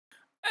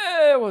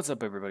Hey, what's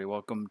up everybody?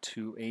 Welcome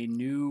to a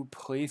new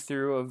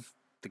playthrough of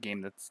the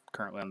game that's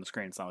currently on the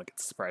screen. It's not like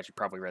it's a surprise, you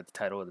probably read the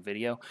title of the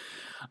video.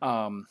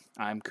 I'm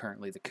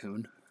currently the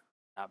Coon.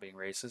 Not being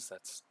racist,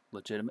 that's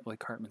legitimately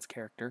Cartman's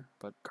character,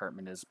 but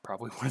Cartman is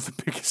probably one of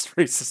the biggest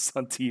racists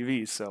on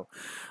TV, so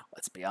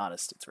let's be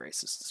honest, it's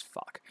racist as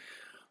fuck.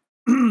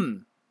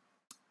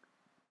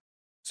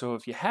 So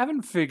if you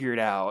haven't figured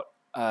out,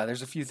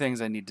 there's a few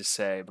things I need to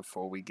say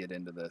before we get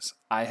into this.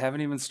 I haven't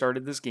even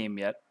started this game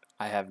yet.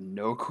 I have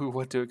no clue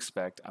what to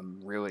expect.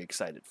 I'm really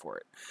excited for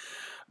it.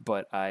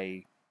 But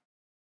I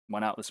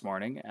went out this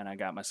morning and I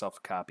got myself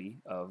a copy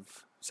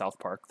of South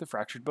Park: The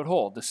Fractured But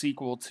Whole, the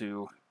sequel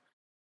to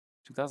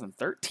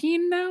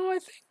 2013 now, I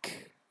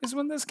think, is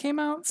when this came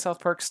out. South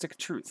Park: Stick of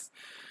Truth.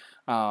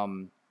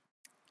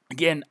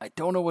 Again, I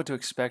don't know what to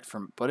expect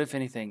from, but if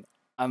anything,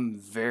 I'm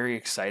very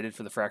excited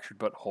for The Fractured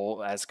But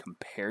Whole as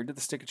compared to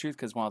the Stick of Truth,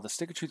 because while the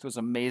Stick of Truth was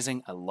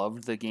amazing, I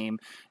loved the game.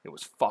 It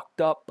was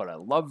fucked up, but I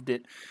loved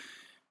it.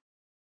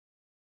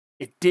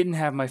 It didn't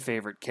have my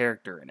favorite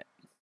character in it.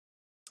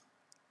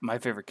 My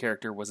favorite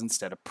character was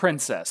instead a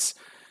princess.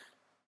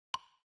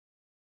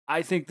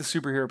 I think the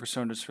superhero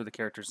personas for the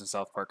characters in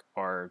South Park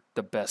are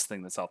the best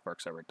thing that South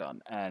Park's ever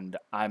done, and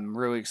I'm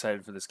really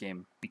excited for this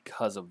game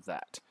because of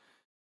that.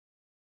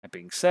 That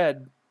being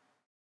said,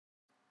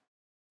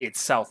 it's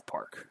South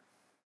Park.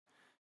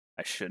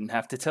 I shouldn't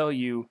have to tell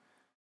you,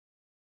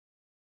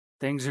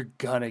 things are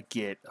gonna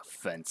get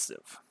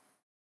offensive.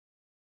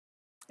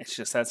 It's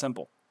just that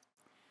simple.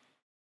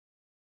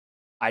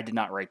 I did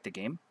not write the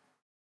game.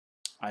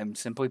 I'm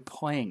simply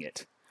playing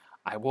it.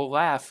 I will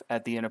laugh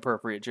at the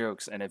inappropriate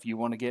jokes, and if you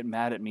want to get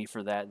mad at me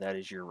for that, that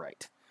is your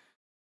right.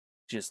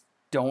 Just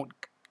don't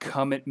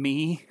come at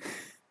me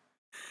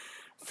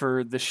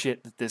for the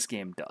shit that this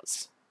game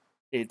does.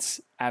 It's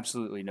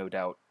absolutely no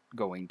doubt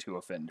going to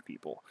offend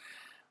people.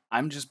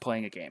 I'm just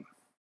playing a game.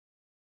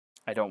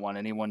 I don't want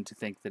anyone to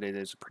think that it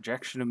is a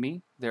projection of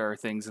me. There are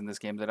things in this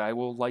game that I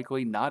will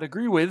likely not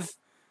agree with,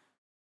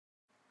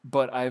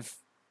 but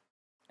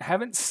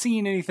haven't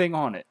seen anything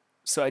on it,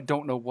 so I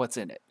don't know what's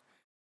in it.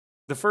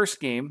 The first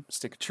game,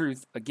 Stick of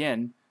Truth,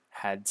 again,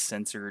 had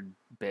censored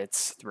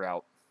bits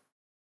throughout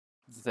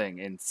the thing.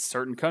 In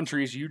certain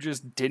countries, you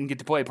just didn't get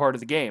to play part of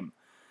the game.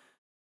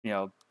 You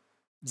know,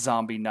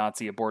 zombie,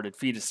 Nazi, aborted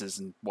fetuses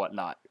and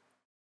whatnot.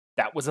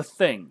 That was a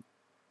thing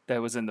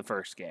that was in the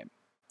first game.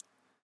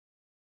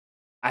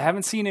 I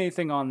haven't seen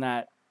anything on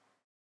that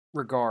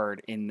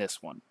regard in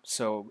this one,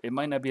 so it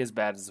might not be as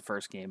bad as the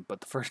first game, but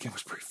the first game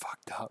was pretty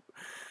fucked up.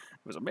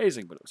 It was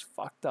amazing, but it was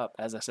fucked up,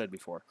 as I said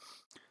before.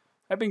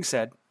 That being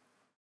said,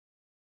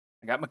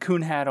 I got my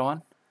Coon hat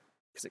on,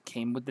 because it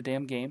came with the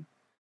damn game.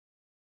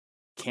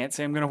 Can't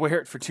say I'm going to wear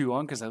it for too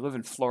long, because I live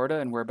in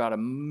Florida, and we're about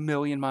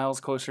 1,000,000 miles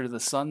closer to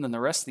the sun than the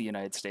rest of the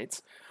United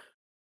States.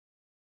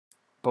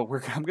 But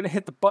I'm going to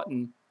hit the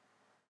button,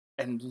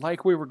 and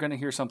likely we're going to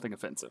hear something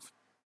offensive.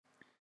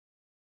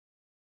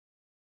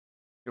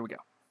 Here we go.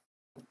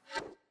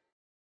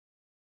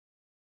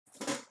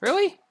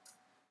 Really?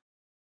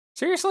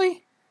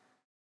 Seriously?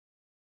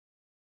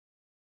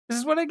 This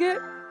is what I get?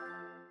 I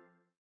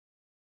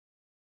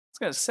was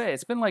going to say,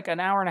 it's been like an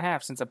hour and a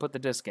half since I put the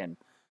disc in.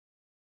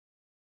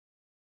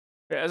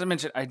 As I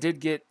mentioned, I did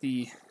get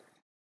the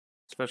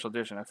special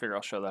edition. I figure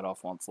I'll show that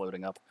off while it's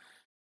loading up.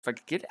 If I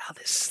could get it out of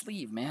this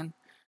sleeve, man.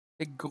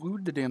 They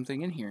glued the damn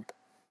thing in here.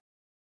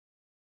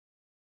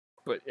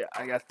 But yeah,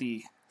 I got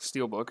the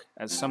steelbook.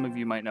 As some of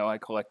you might know, I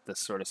collect this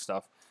sort of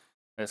stuff.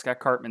 It's got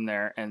Cartman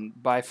there, and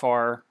by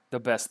far the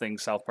best thing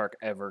South Park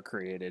ever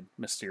created,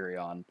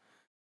 Mysterion.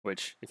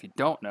 Which, if you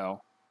don't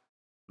know,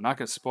 I'm not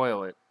going to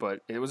spoil it, but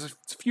it's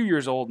a few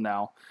years old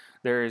now.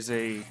 There is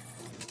a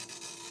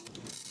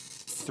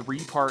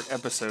 3-part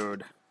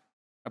episode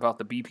about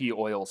the BP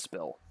oil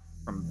spill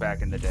from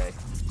back in the day.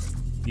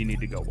 You need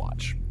to go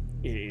watch.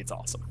 It's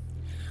awesome.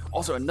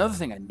 Also, another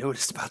thing I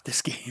noticed about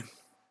this game,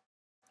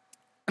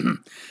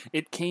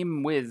 it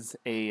came with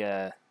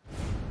a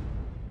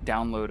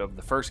download of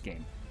the first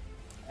game.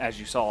 As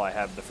you saw, I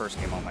have the first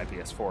game on my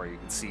PS4. You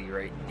can see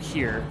right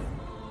here,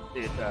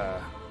 it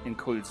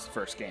includes the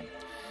first game.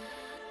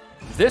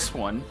 This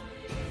one,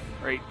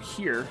 right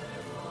here,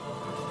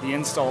 the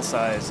install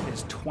size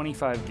is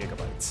 25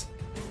 gigabytes.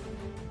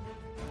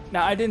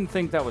 Now, I didn't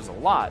think that was a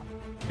lot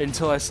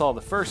until I saw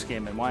the first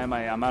game, and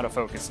I'm out of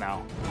focus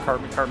now.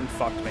 Cartman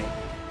fucked me.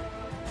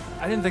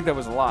 I didn't think that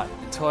was a lot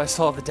until I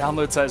saw the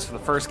download size for the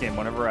first game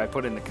whenever I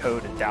put in the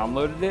code and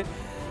downloaded it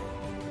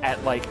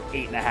at like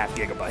 8.5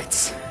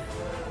 gigabytes.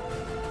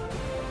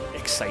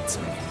 Excites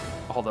me.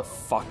 All the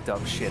fucked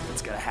up shit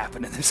that's gonna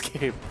happen in this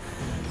game.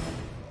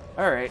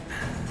 Alright.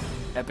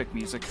 Epic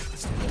music.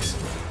 Let's do this.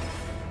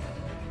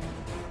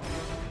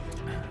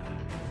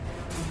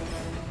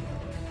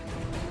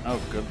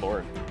 Oh, good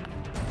lord.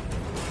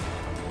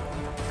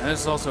 And this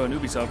is also an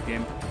Ubisoft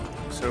game,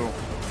 so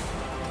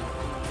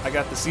I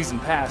got the season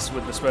pass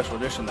with the special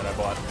edition that I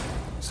bought.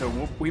 So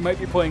we might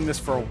be playing this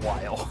for a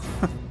while.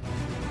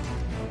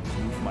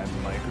 Move my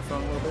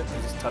microphone a little bit.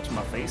 Just touching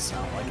my face. I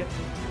don't like it.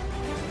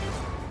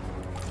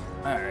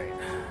 Alright.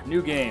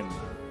 New game.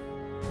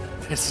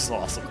 This is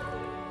awesome.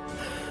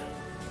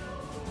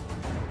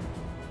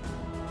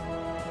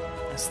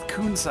 It's the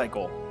Coon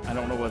cycle. I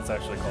don't know what it's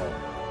actually called.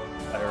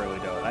 I really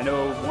don't. I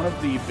know one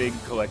of the big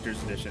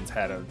collector's editions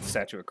had a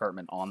statue of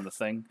Cartman on the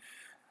thing,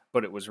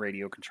 but it was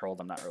radio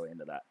controlled. I'm not really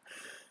into that.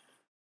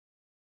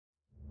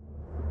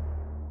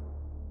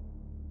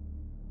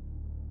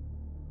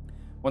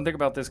 One thing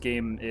about this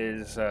game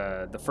is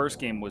the first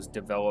game was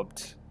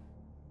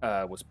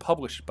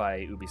published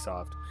by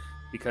Ubisoft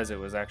because it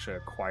was actually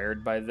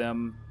acquired by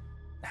them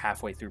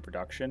halfway through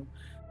production.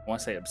 I want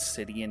to say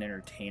Obsidian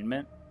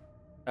Entertainment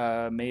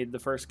made the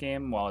first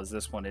game, while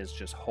this one is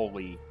just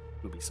wholly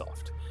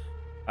Ubisoft.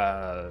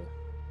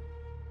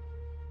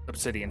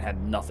 Obsidian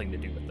had nothing to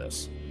do with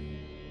this.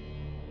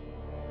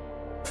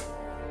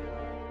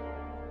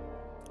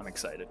 I'm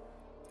excited.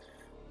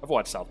 I've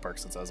watched South Park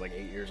since I was like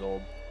 8 years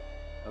old.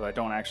 Although I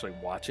don't actually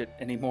watch it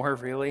anymore,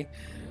 really.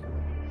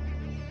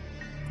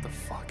 What the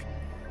fuck?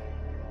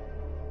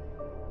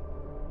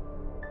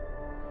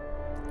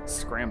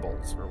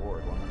 Scrambles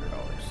reward $100.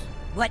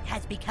 What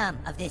has become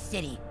of this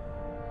city?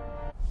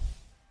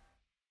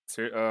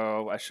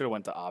 Oh, I should have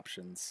went to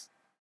options.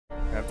 I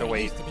have to There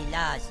wait. used to be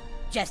laws,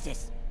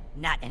 justice,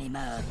 not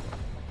anymore.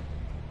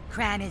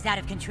 Crime is out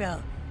of control.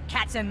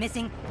 Cats are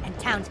missing, and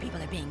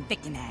townspeople are being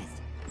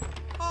victimized.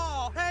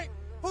 Oh, hey!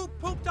 Who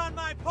pooped on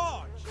my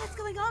porch? What's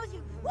going on with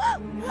you? Whoa!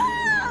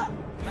 Whoa!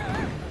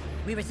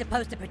 We were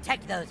supposed to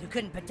protect those who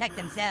couldn't protect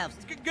themselves.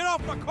 Get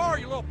off my car,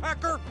 you little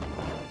pecker!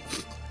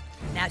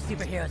 Now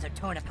superheroes are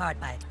torn apart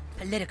by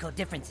political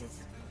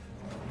differences.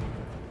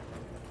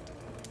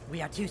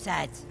 We are two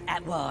sides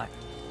at war.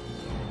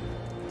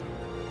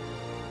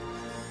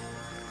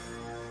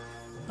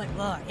 But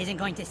war isn't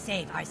going to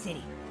save our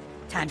city.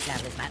 Time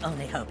travel is my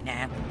only hope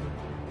now.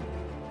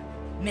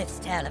 Myths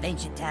tell of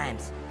ancient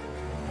times,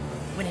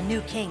 when a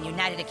new king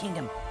united a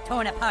kingdom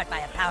torn apart by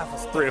a powerful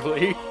stick.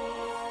 Really?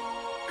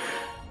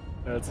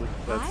 That's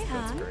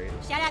Hon. great.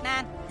 Shut up,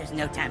 Mom. There's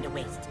no time to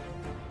waste.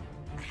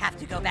 I have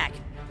to go back,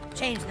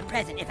 change the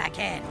present if I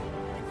can,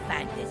 and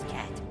find this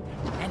cat.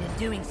 And in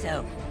doing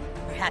so,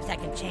 perhaps I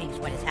can change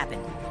what has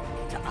happened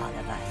to all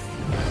of us.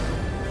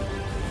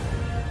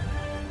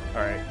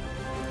 Alright.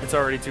 It's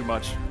already too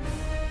much.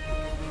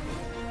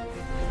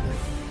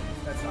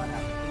 That's not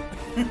happening.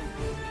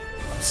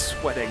 I'm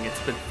sweating.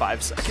 It's been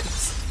 5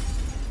 seconds.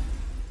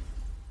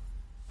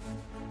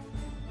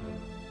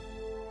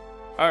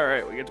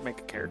 Alright, we get to make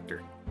a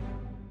character.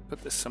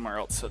 Put this somewhere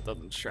else so it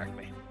doesn't distract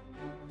me.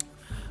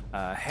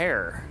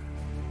 Hair.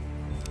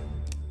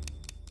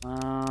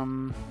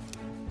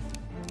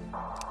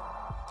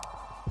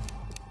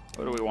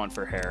 What do we want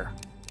for hair?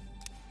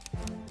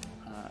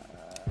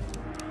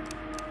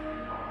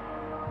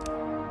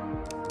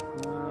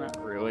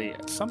 Not really.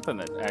 Something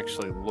that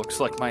actually looks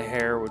like my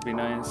hair would be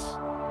nice. I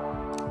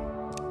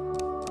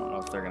don't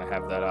know if they're gonna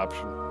have that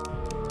option.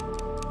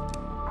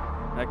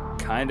 That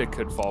kinda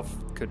could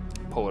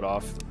pull it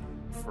off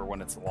for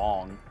when it's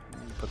long.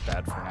 Put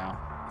that for now.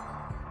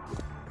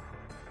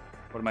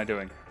 What am I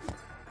doing?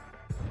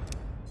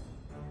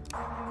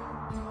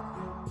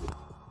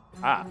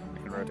 Ah, I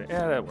can rotate.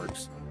 Yeah, that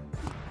works.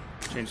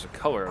 Change the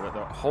color of it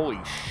though. Holy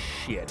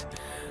shit.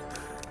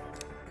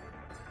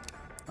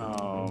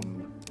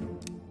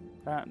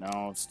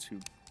 No, it's too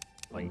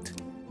light.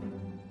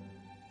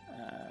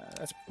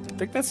 I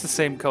think that's the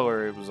same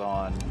color it was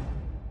on.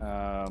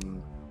 I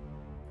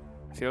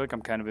feel like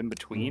I'm kind of in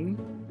between.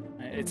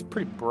 It's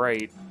pretty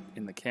bright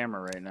in the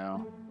camera right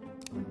now.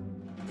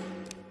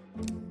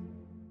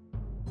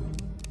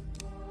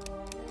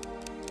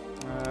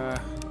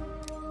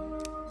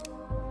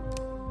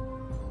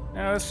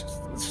 Yeah, let's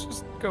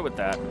just go with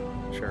that.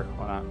 Sure,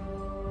 why not?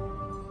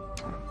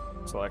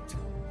 Select.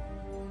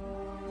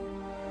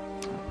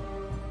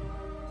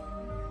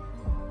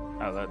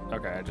 Oh,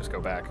 okay, I just go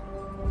back.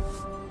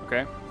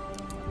 Okay.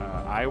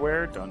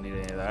 Eyewear, don't need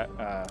any of that.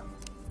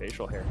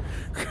 Facial hair.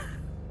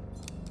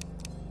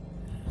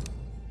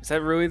 Is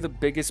that really the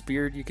biggest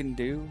beard you can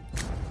do?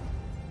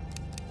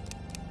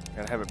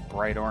 Gotta have it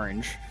bright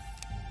orange.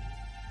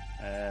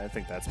 I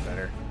think that's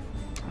better.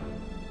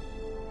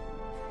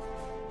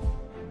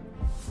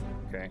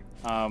 Okay,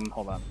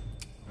 hold on.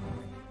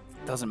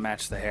 Doesn't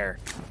match the hair.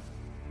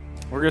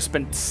 We're gonna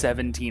spend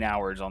 17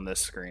 hours on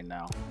this screen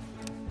now.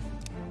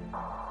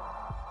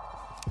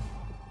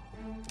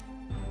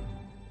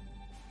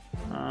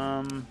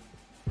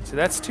 So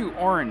that's too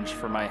orange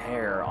for my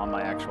hair on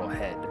my actual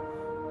head.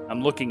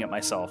 I'm looking at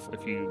myself.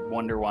 If you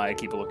wonder why I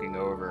keep looking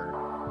over,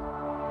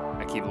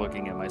 I keep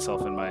looking at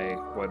myself in my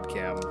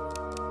webcam,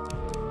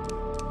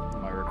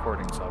 my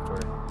recording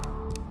software.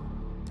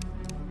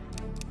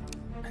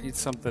 I need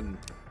something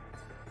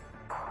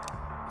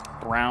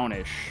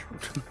brownish.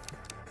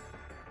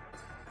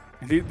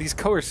 These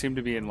colors seem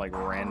to be in like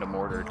random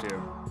order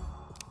too.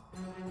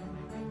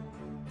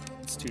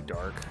 It's too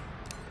dark.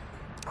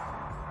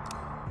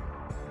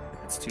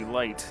 It's too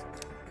light.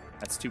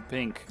 That's too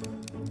pink.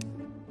 I'm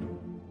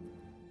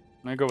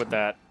gonna go with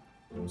that.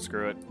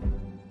 Screw it.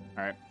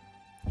 Alright.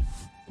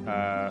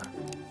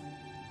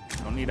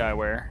 Don't need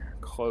eyewear.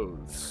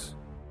 Clothes.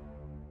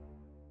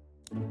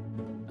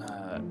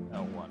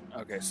 L1.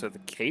 Okay, so the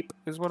cape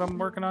is what I'm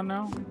working on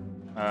now.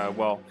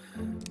 Well,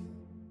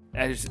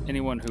 as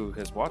anyone who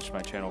has watched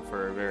my channel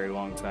for a very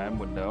long time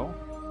would know,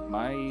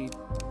 my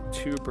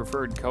two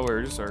preferred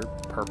colors are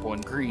purple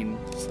and green,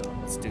 so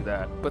let's do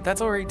that. But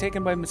that's already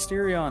taken by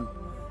Mysterion.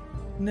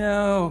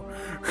 No!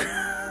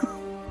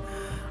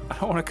 I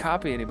don't want to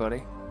copy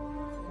anybody.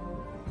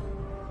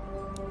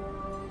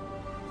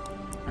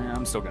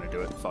 I'm still gonna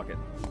do it. Fuck it.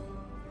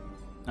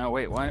 Oh,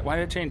 wait, why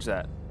did it change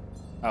that?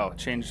 Oh,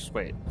 change,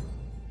 wait.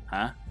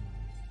 Huh?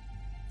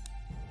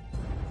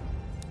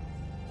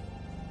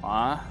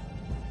 I'm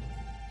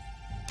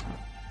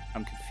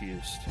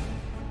confused.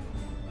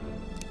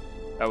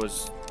 That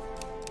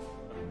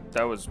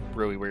was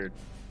really weird.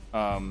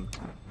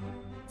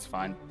 It's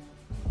fine.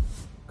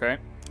 Okay.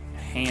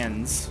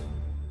 Hands.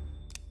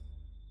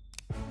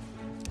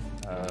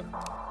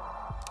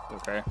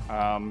 Okay.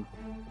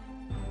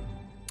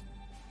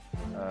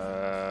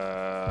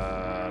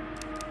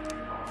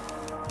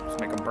 Let's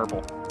make them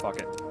purple. Fuck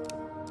it.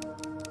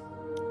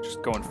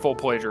 Just going full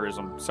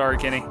plagiarism. Sorry,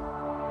 Kenny.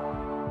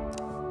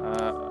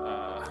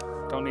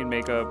 Don't need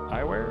makeup.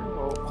 Eyewear?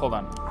 Well, hold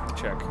on.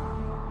 Check.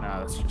 Nah,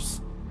 that's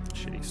just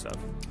shitty stuff.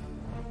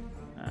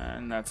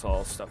 And that's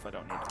all stuff I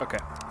don't need. Okay.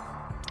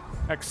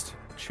 Next.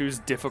 Choose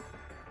difficult.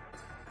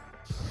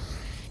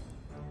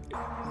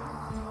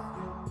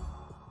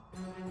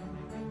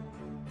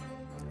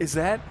 Is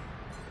that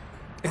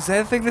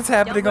a thing that's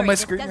happening on my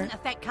screen? It doesn't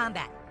affect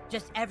combat.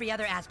 Just every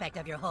other aspect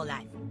of your whole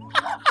life.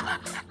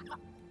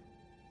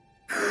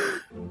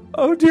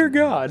 Oh dear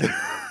God.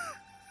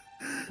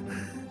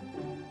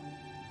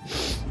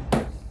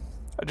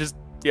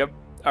 Yep.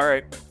 All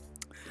right.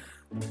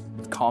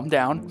 Calm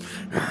down.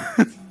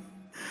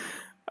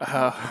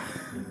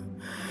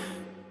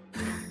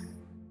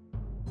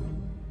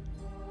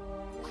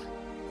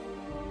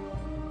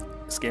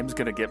 This game's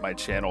gonna get my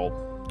channel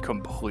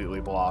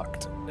completely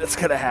blocked. It's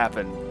gonna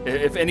happen.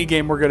 If any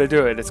game we're gonna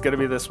do it, it's gonna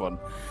be this one.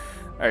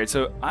 All right,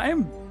 so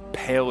I'm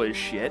pale as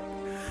shit,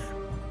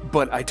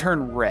 but I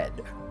turn red.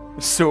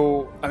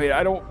 So I mean,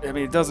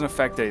 it doesn't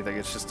affect anything.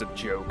 It's just a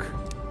joke.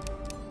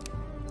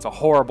 It's a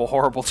horrible,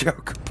 horrible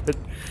joke. But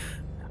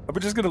I'm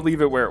just gonna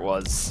leave it where it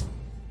was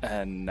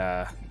and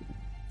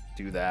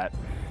do that.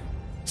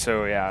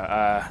 So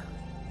yeah.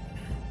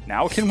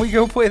 Now can we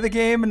go play the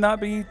game and not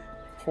be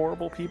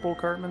horrible people,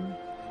 Cartman?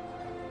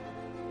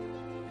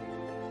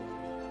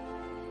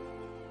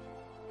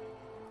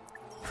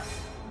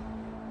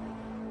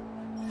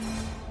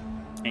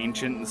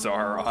 Ancient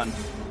Zaron.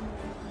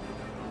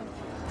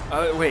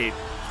 Wait.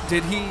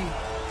 Did he...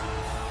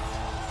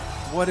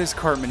 What is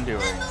Cartman doing?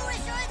 The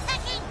Moorish are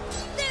attacking!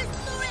 There's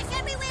Moorish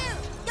everywhere!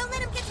 Don't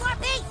let him get to our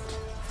base!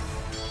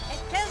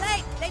 It's too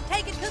late! They've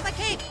taken Kupa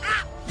Cape!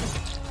 Ah!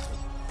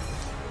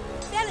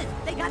 Fellas,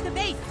 they got the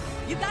base!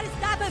 You gotta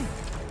stop them!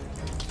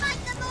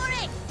 Fight the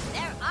Moorish!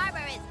 Their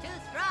armor is too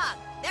strong!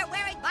 They're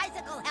wearing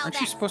bicycle helmets!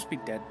 Aren't you supposed to be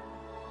dead?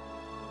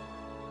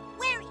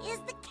 Where is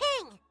the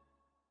king?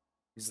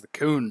 He's the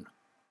Coon.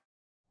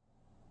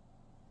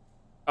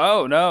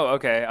 Oh, no,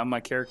 okay, I'm my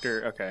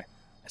character. Okay,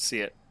 I see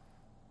it.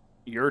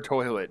 Your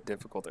toilet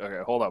difficulty.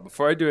 Okay, hold on.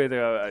 Before I do anything,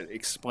 I'll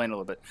explain a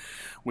little bit.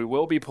 We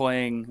will be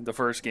playing the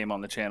first game on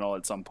the channel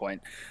at some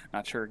point.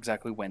 Not sure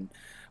exactly when.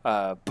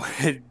 But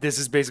this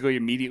is basically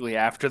immediately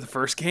after the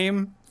first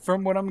game,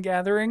 from what I'm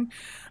gathering.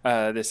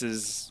 This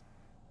is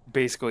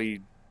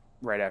basically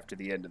right after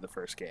the end of the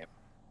first game.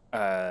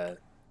 As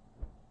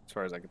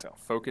far as I can tell.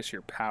 Focus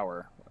your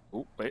power.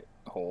 Oh, wait,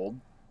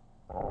 hold.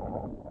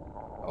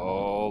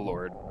 Oh,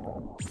 Lord.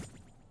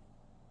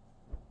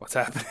 What's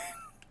happening?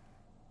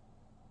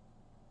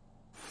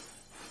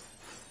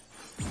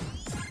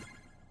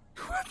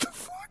 What the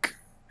fuck?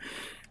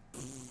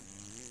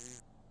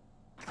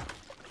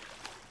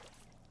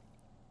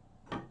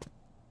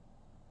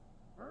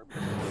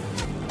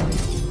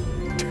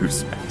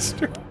 Deuce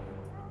Master.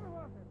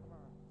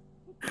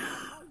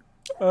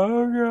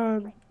 Oh,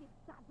 God.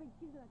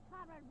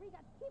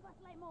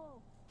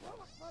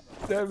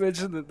 Did I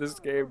mention that this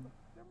game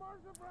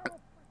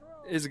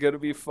is gonna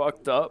be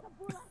fucked up?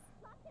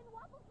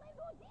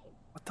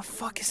 What the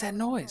fuck is that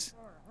noise?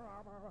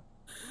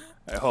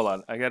 Alright, hold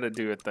on. I gotta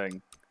do a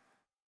thing.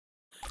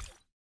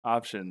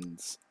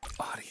 Options.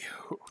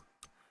 Audio.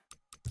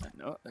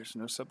 No, there's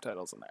no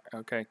subtitles in there.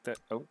 Okay,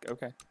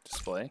 okay.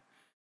 Display.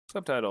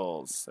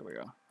 Subtitles. There we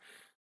go.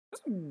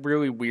 That's a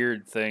really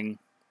weird thing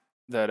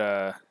that,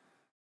 yeah,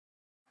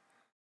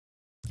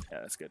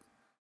 that's good.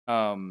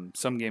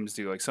 Some games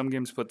do. Like, some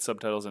games put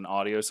subtitles in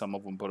audio, some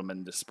of them put them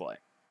in display.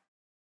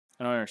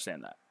 I don't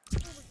understand that.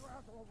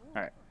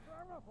 Alright.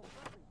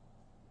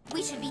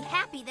 We should be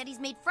happy that he's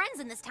made friends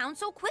in this town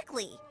so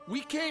quickly.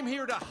 We came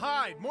here to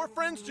hide. More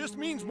friends just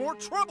means more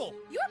trouble.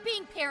 You're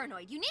being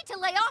paranoid. You need to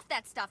lay off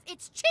that stuff.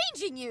 It's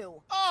changing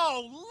you.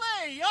 Oh,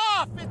 lay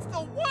off! It's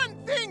the one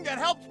thing that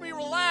helps me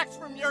relax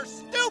from your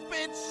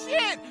stupid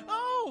shit!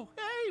 Oh,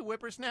 hey,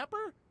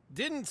 whippersnapper.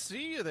 Didn't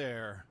see you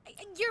there.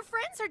 Your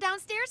friends are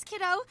downstairs,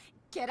 kiddo.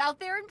 Get out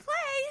there and play.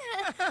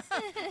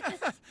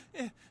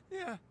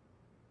 Yeah.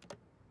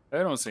 They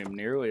don't seem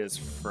nearly as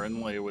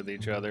friendly with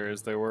each other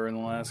as they were in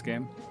the last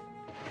game.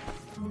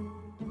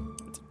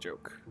 It's a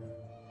joke.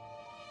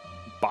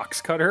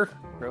 Box cutter?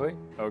 Really?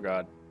 Oh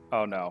god.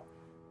 Oh no.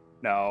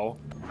 No.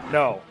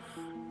 No.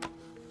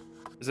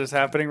 Is this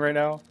happening right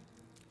now?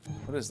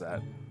 What is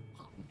that?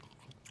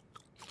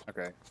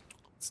 Okay.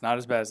 It's not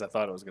as bad as I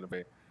thought it was going to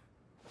be.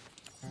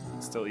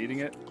 Still eating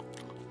it?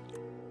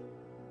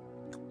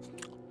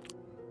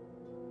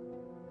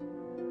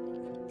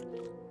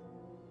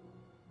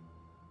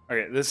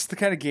 Okay, this is the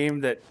kind of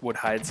game that would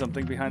hide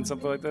something behind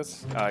something like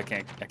this. I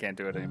can't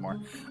do it anymore.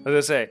 I was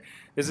gonna say,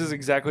 this is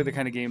exactly the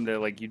kind of game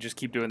that like you just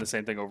keep doing the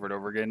same thing over and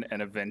over again,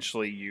 and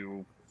eventually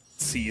you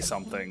see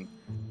something.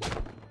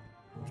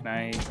 Can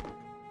I?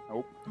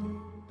 Nope.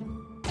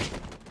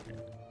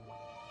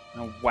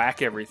 I'll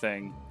whack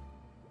everything.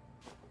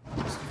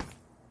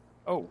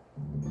 Oh.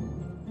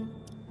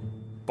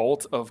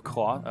 Bolt of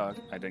cloth.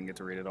 I didn't get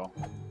to read it all.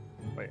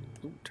 Wait.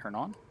 Ooh, turn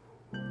on.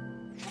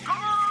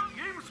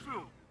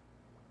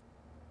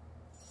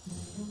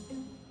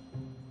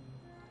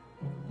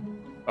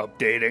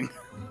 Updating.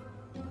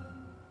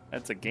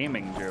 That's a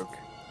gaming joke.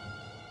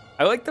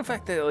 I like the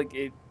fact that like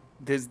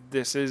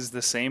this is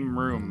the same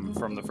room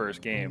from the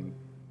first game.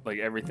 Like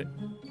everything.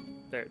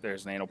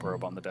 There's an anal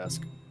probe on the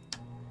desk.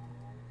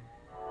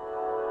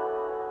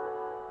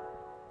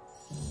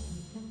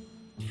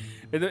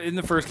 In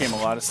the first game, a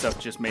lot of stuff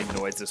just made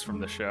noises from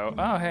the show.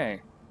 Oh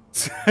hey.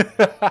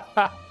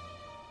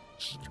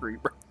 Street.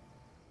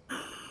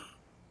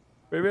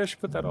 Maybe I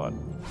should put that on.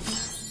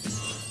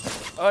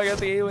 Oh, I got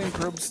the alien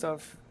probe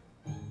stuff.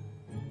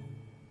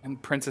 And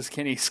Princess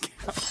Kenny's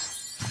scout.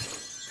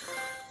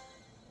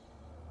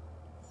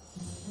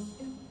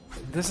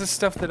 This is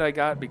stuff that I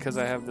got because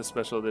I have the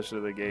special edition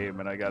of the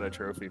game and I got a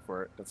trophy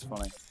for it. That's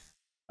funny.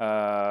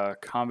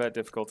 Combat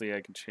difficulty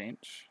I can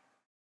change.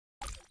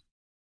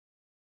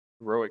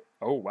 Heroic.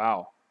 Oh,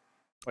 wow.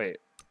 Wait.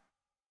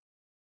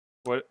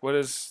 What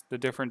is the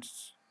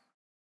difference?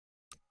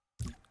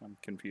 I'm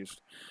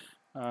confused.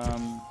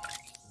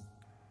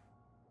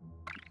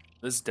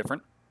 This is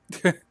different.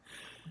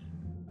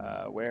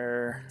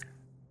 Where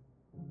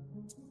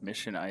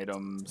mission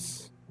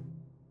items,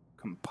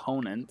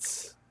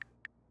 components.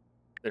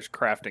 There's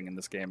crafting in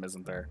this game,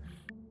 isn't there?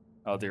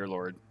 Oh dear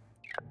lord.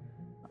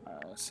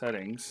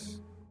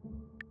 Settings.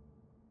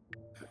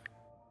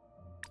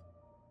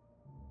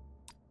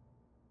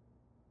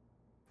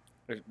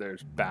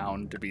 There's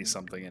bound to be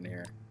something in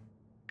here.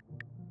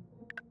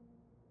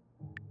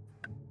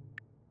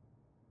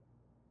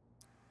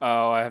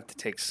 Oh, I have to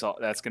take salt.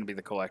 That's going to be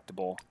the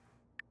collectible.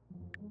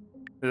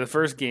 The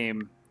first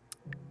game,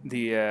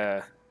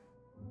 the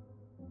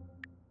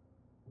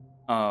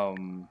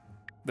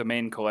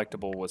main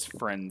collectible was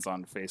friends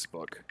on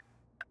Facebook.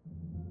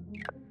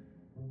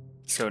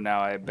 So now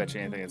I bet you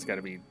anything it's going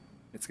to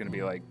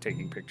be like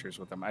taking pictures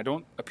with them. I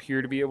don't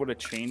appear to be able to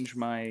change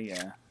my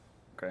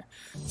okay.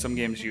 Some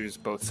games use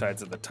both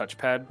sides of the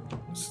touchpad.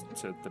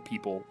 To the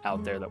people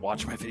out there that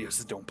watch my videos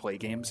that don't play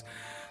games,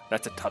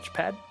 that's a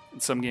touchpad.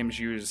 And some games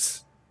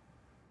use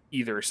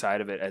either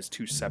side of it as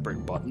two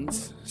separate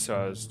buttons. So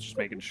I was just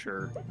making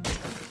sure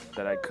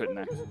that I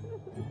couldn't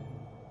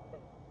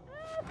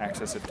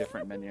access a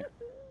different menu.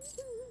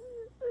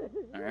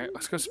 Alright,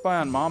 let's go spy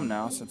on Mom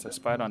now since I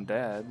spied on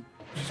Dad.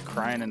 She's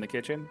crying in the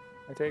kitchen,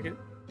 I take it?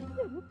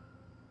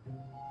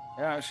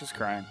 Yeah, she's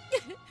crying.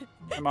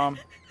 Hey, Mom.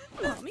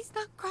 Mommy,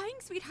 stop crying,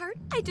 sweetheart.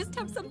 I just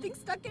have something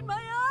stuck in my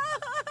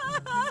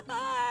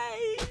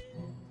eye.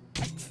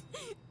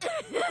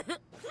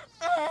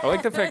 I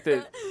like the fact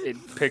that it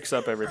picks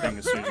up everything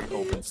as soon as you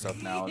open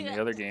stuff now. In the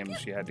other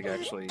games, you had to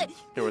actually...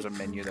 There was a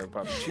menu that would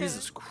pop up.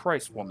 Jesus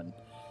Christ, woman.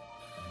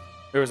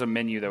 There was a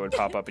menu that would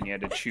pop up and you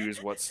had to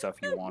choose what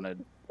stuff you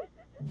wanted.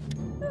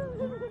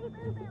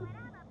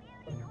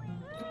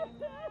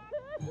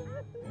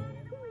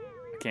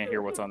 I can't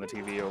hear what's on the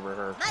TV over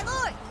her. My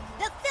lord,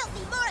 the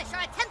filthy Moorish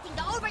are attempting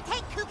to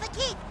overtake Koopa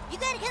Keep. You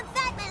gotta come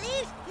fight, my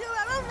liege. You're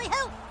our only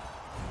hope.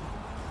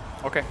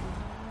 Okay.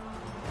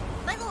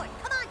 My lord,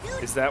 come on,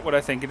 dude. Is that what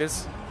I think it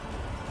is?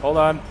 Hold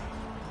on.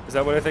 Is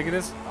that what I think it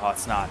is? Oh,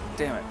 it's not.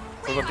 Damn it.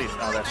 What about these?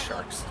 Oh, that's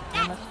sharks.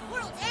 Damn That's it. the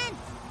world's end.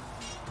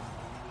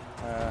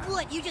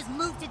 What, you just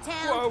moved to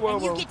town Whoa,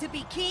 and you whoa. get to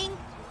be king?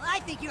 Well, I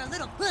think you're a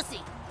little pussy.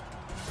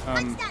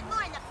 Punch that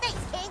more in the face,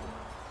 king.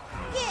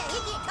 Yeah, he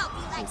can't talk to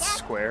you like It's that.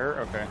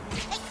 square? Okay.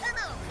 Hey, come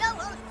on, no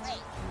horseplay.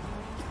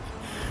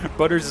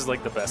 Butters is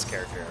like the best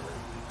character ever.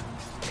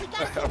 We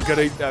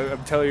gotta keep going.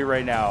 I'm telling you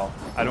right now,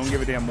 I don't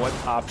give a damn what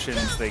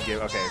options they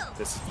give. Okay,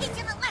 this is Teach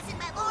him a lesson,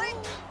 my lord.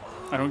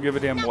 I don't give a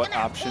damn what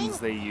options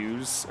they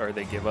use or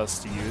they give us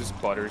to use.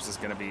 Butters is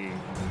gonna be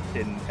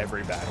in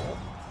every battle.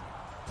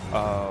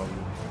 I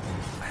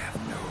have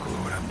no clue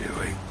what I'm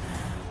doing.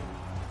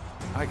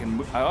 I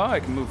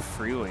can move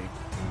freely.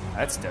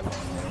 That's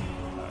definitely new.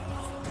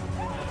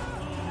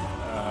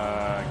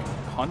 I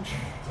can punch.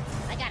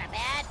 I got a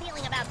bad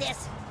feeling about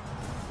this.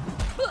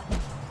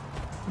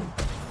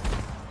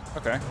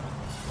 Okay.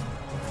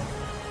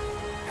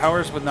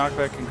 Powers with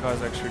knockback can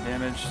cause extra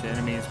damage to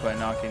enemies by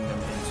knocking them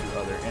into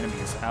other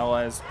enemies,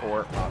 allies,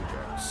 or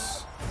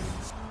objects.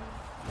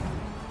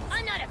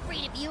 I'm not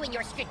afraid of you and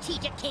your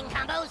strategic king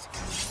combos.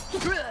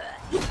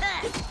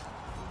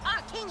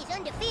 Our king is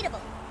undefeatable.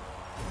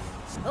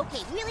 Okay,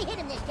 really hit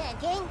him this time,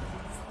 king.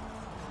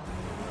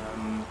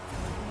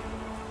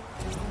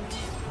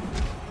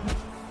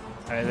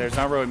 There's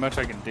not really much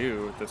I can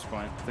do at this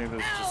point. I think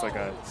this is just like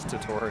a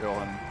tutorial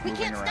and We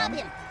moving can't around. stop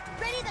him.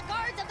 Ready the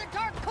guards of the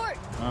Dark Court.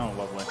 Oh,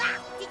 lovely. Wow,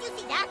 did you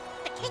see that?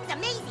 The king's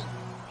amazing.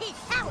 His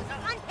powers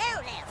are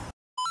unparalleled.